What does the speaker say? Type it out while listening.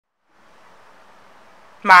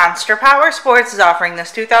Monster Powersports is offering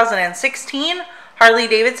this 2016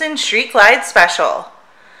 Harley-Davidson Street Glide Special.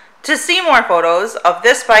 To see more photos of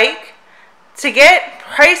this bike, to get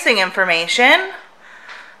pricing information,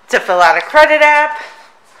 to fill out a credit app,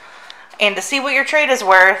 and to see what your trade is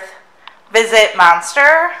worth, visit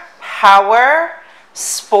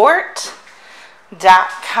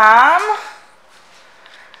monsterpowersport.com.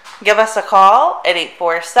 Give us a call at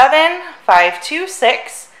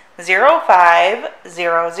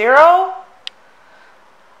 847-526-0500,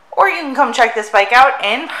 or you can come check this bike out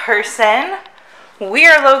in person. We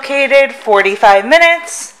are located 45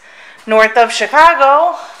 minutes north of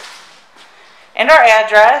Chicago, and our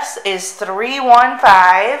address is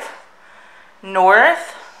 315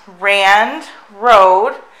 North Rand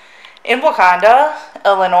Road in Wauconda,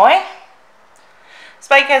 Illinois. This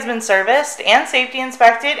bike has been serviced and safety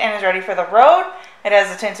inspected and is ready for the road. It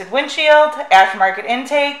has a tinted windshield, aftermarket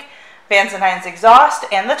intake, Vance & Hines exhaust,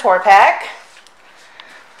 and the tour pack.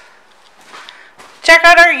 Check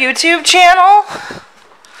out our YouTube channel.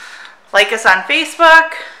 Like us on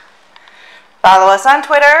Facebook. Follow us on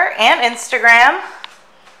Twitter and Instagram.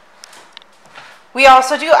 We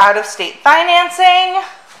also do out-of-state financing.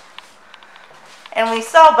 And we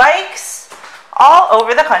sell bikes all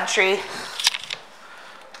over the country.